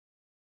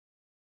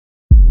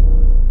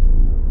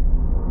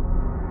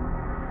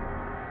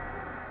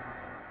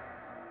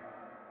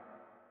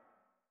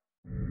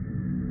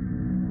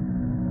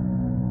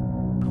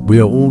We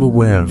are all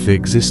aware of the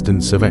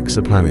existence of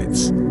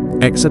exoplanets.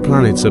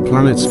 Exoplanets are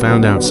planets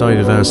found outside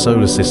of our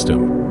solar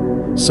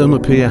system. Some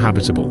appear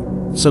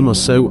habitable. Some are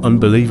so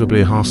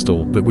unbelievably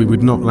hostile that we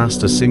would not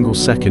last a single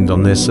second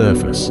on their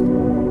surface.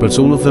 But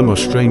all of them are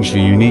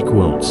strangely unique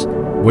worlds,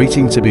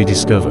 waiting to be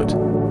discovered.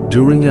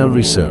 During our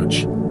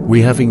research,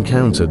 we have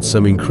encountered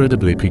some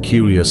incredibly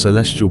peculiar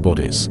celestial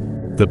bodies.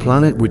 The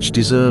planet which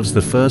deserves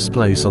the first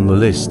place on the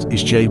list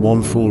is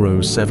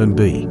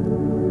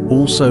J1407b,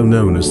 also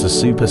known as the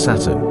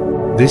Super-Saturn.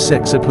 This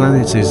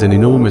exoplanet is an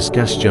enormous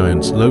gas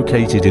giant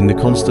located in the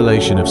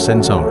constellation of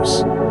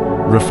Centaurus,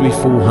 roughly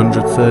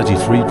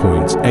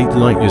 433.8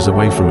 light-years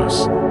away from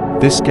us.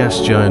 This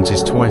gas giant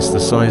is twice the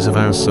size of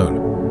our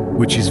Sun,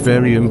 which is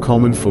very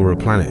uncommon for a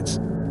planet.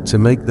 To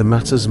make the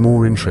matters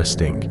more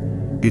interesting,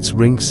 its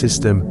ring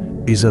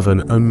system is of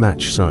an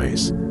unmatched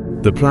size.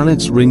 The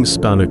planet's rings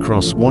span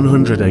across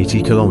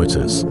 180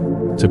 kilometers.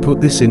 To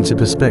put this into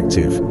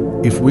perspective,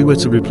 if we were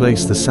to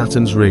replace the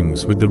Saturn's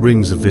rings with the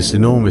rings of this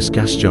enormous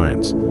gas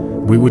giant,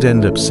 we would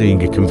end up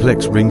seeing a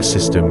complex ring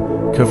system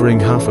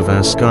covering half of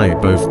our sky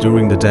both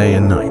during the day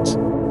and night.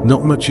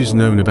 Not much is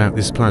known about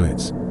this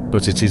planet,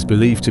 but it is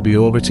believed to be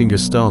orbiting a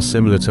star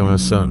similar to our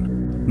Sun.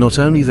 Not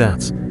only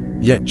that,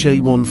 yet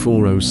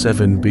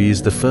J1407b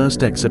is the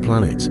first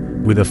exoplanet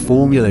with a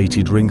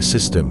formulated ring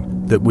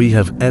system that we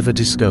have ever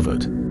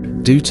discovered.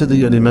 Due to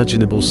the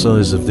unimaginable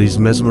size of these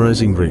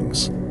mesmerizing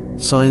rings,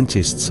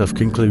 scientists have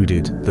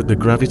concluded that the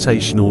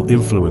gravitational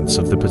influence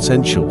of the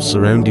potential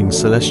surrounding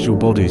celestial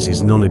bodies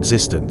is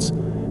non-existent,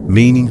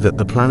 meaning that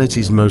the planet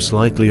is most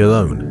likely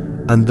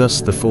alone, and thus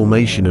the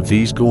formation of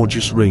these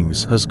gorgeous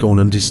rings has gone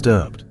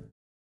undisturbed.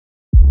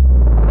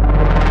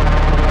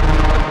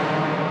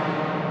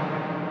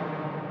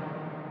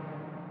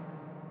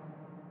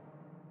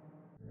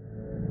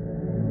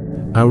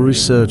 Our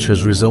research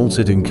has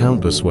resulted in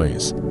countless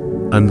ways,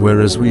 and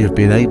whereas we have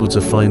been able to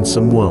find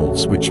some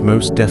worlds which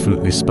most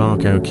definitely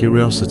spark our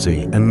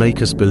curiosity and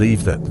make us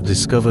believe that the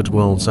discovered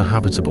worlds are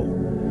habitable,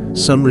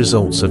 some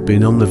results have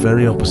been on the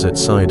very opposite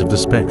side of the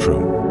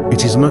spectrum.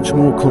 It is much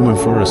more common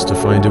for us to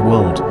find a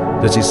world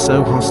that is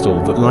so hostile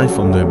that life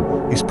on them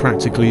is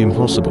practically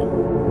impossible.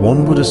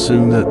 One would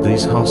assume that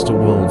these hostile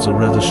worlds are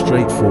rather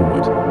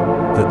straightforward,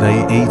 that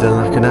they either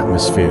lack an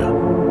atmosphere,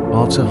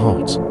 are too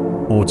hot,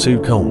 or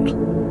too cold.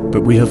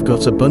 But we have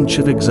got a bunch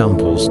of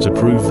examples to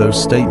prove those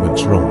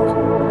statements wrong.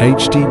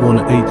 HD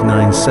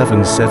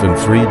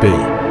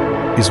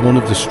 189773b is one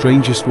of the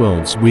strangest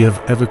worlds we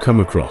have ever come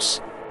across.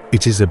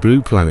 It is a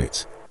blue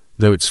planet,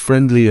 though its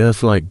friendly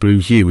Earth-like blue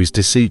hue is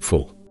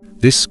deceitful.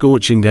 This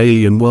scorching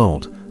alien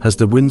world has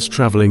the winds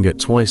traveling at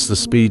twice the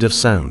speed of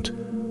sound,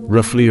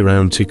 roughly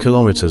around 2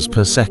 kilometers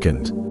per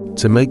second.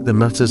 To make the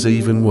matters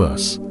even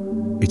worse,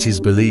 it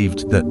is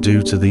believed that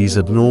due to these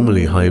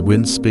abnormally high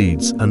wind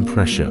speeds and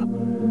pressure,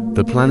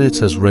 the planet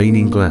has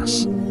raining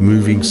glass,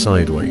 moving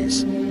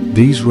sideways.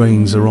 These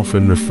rains are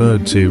often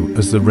referred to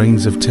as the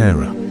rains of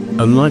terror.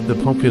 Unlike the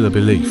popular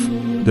belief,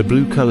 the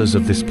blue colors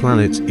of this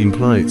planet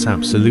imply its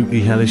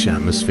absolutely hellish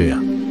atmosphere,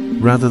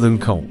 rather than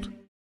cold.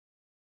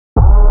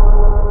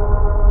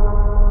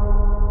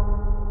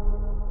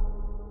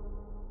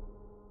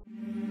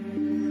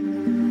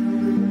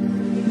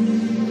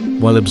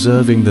 While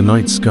observing the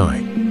night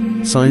sky,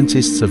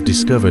 scientists have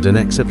discovered an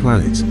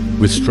exoplanet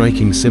with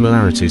striking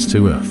similarities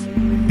to Earth.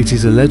 It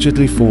is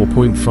allegedly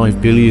 4.5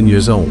 billion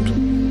years old,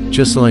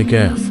 just like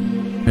Earth,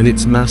 and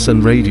its mass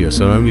and radius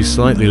are only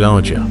slightly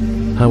larger.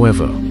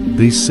 However,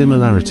 these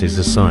similarities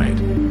aside,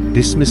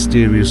 this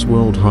mysterious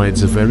world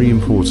hides a very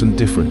important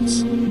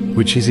difference,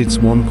 which is its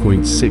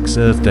 1.6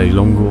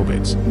 Earth-day-long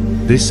orbit.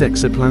 This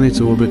exoplanet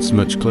orbits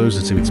much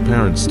closer to its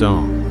parent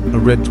star, a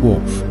red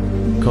dwarf,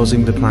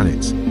 causing the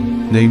planet,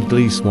 named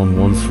Gliese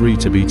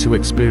 113 to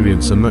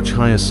experience a much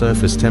higher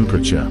surface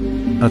temperature,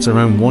 at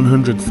around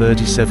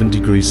 137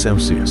 degrees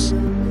Celsius.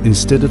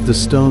 Instead of the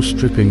star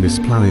stripping this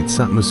planet's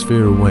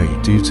atmosphere away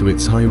due to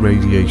its high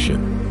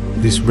radiation,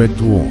 this red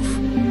dwarf,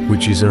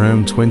 which is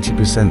around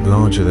 20%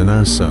 larger than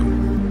our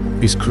Sun,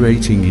 is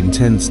creating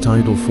intense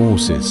tidal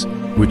forces,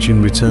 which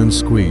in return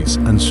squeeze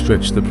and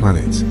stretch the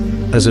planet.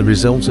 As a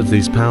result of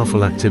these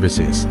powerful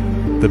activities,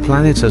 the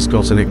planet has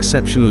got an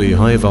exceptionally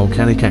high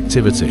volcanic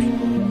activity,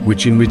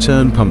 which in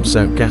return pumps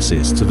out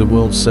gases to the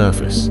world's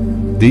surface.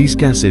 These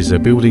gases are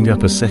building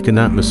up a second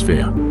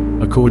atmosphere,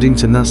 according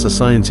to NASA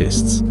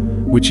scientists,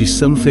 which is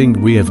something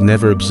we have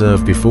never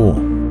observed before.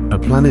 A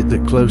planet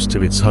that close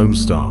to its home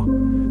star,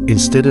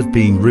 instead of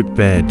being ripped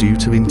bare due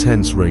to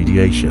intense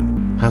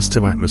radiation, has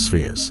two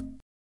atmospheres.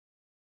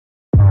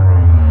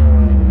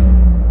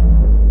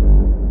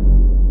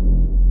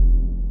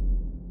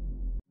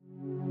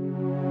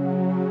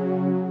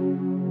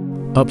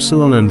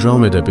 Upsilon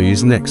Andromeda b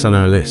is next on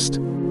our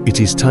list. It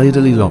is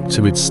tidally locked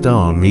to its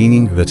star,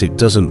 meaning that it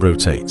doesn't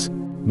rotate.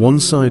 One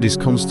side is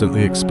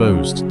constantly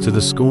exposed to the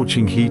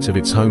scorching heat of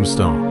its home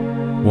star,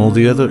 while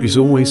the other is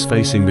always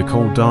facing the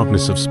cold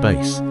darkness of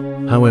space.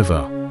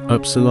 However,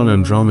 Upsilon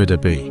Andromeda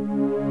b,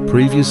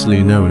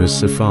 previously known as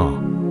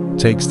STScI,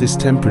 takes this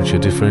temperature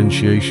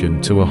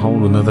differentiation to a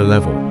whole another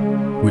level.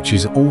 which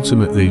is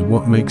ultimately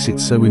what makes it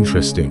so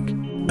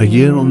interesting. A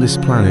year on this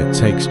planet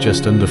takes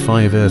just under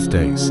 5 Earth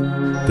days.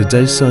 The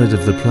day side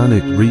of the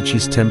planet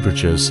reaches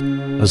temperatures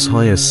as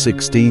high as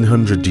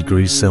 1600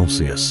 degrees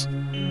Celsius,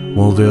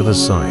 while the other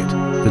side,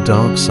 the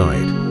dark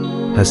side,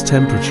 has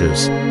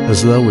temperatures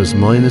as low as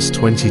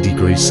 -20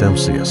 degrees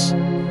Celsius.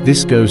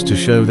 This goes to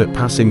show that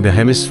passing the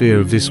hemisphere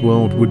of this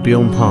world would be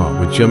on par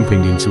with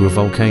jumping into a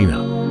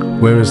volcano.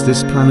 Whereas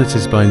this planet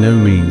is by no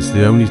means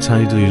the only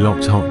tidally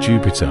locked hot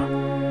Jupiter.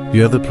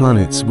 The other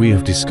planets we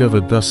have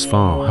discovered thus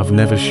far have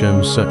never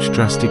shown such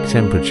drastic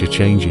temperature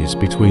changes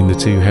between the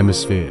two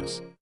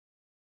hemispheres.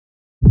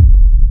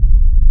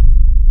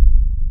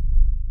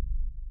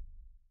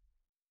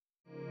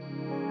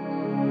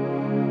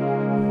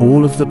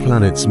 All of the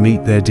planets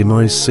meet their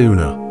demise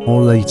sooner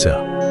or later.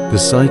 The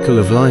cycle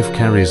of life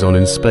carries on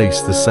in space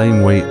the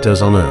same way it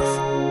does on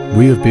Earth.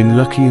 We have been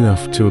lucky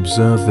enough to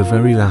observe the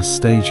very last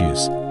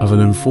stages of an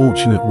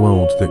unfortunate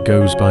world that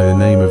goes by the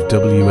name of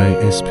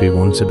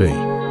WASP-1b.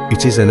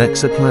 It is an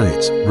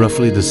exoplanet,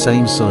 roughly the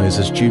same size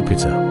as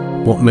Jupiter.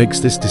 What makes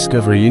this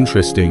discovery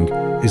interesting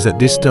is that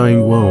this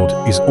dying world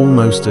is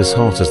almost as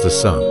hot as the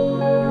Sun,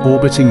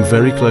 orbiting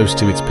very close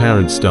to its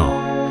parent star.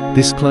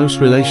 This close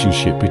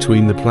relationship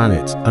between the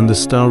planet and the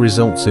star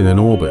results in an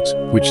orbit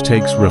which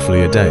takes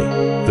roughly a day.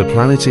 The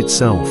planet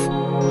itself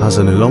has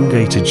an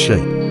elongated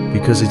shape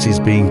because it is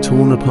being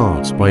torn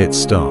apart by its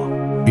star.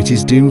 It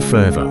is doomed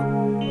forever,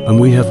 and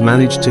we have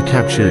managed to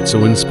capture its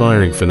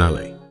awe-inspiring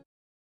finale.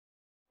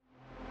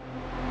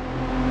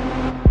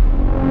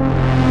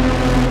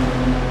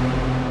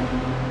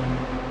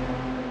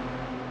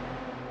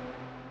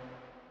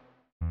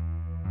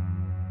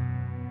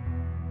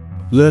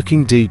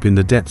 Lurking deep in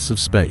the depths of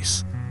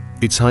space,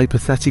 its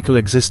hypothetical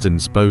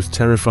existence both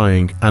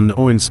terrifying and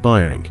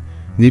awe-inspiring,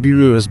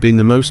 Nibiru has been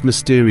the most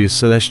mysterious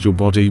celestial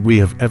body we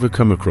have ever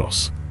come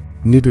across.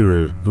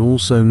 Nibiru,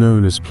 also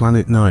known as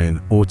Planet 9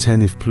 or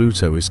 10 if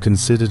Pluto is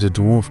considered a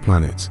dwarf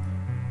planet,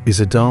 is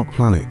a dark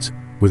planet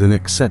with an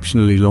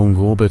exceptionally long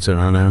orbit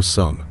around our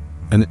Sun,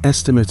 an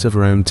estimate of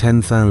around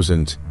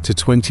 10,000 to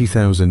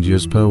 20,000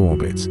 years per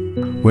orbit.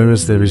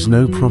 Whereas there is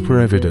no proper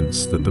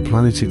evidence that the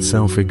planet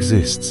itself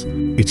exists,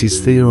 it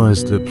is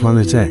theorized that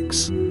Planet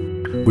X,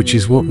 which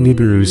is what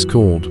Nibiru is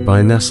called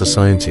by NASA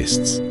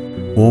scientists,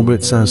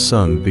 orbits our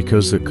Sun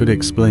because it could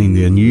explain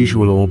the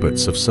unusual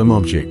orbits of some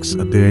objects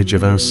at the edge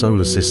of our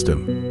solar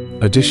system.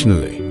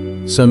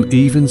 Additionally, some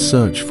even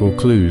search for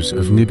clues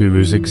of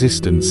Nibiru's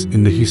existence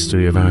in the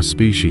history of our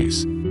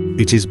species.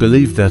 It is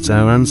believed that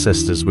our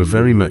ancestors were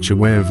very much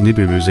aware of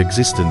Nibiru's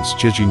existence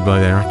judging by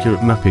their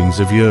accurate mappings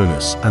of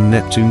Uranus and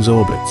Neptune's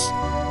orbits,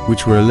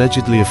 which were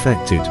allegedly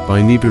affected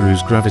by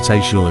Nibiru's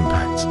gravitational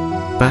impact.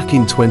 Back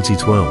in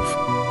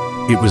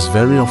 2012, it was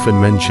very often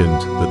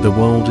mentioned that the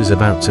world is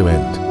about to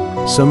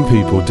end. Some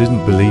people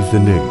didn't believe the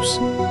news,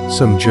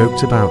 some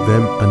joked about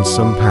them and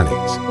some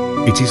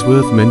panicked. It is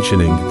worth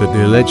mentioning that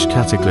the alleged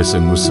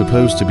cataclysm was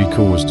supposed to be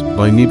caused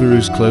by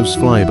Nibiru's close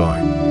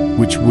flyby,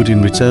 which would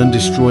in return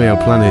destroy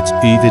our planet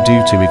either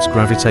due to its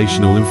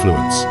gravitational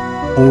influence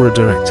or a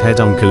direct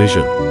head-on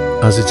collision.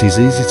 As it is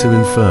easy to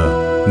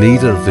infer,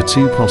 neither of the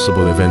two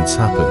possible events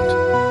happened,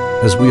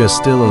 as we are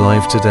still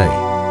alive today.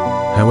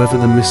 However,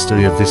 the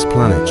mystery of this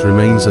planet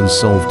remains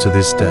unsolved to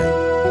this day.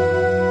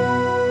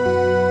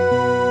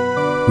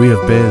 We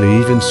have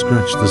barely even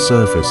scratched the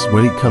surface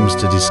when it comes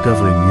to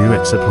discovering new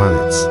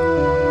exoplanets.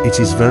 It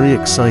is very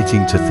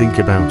exciting to think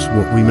about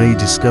what we may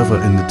discover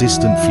in the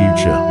distant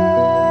future.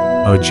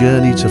 Our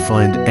journey to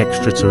find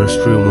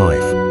extraterrestrial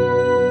life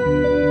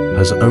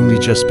has only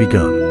just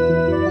begun.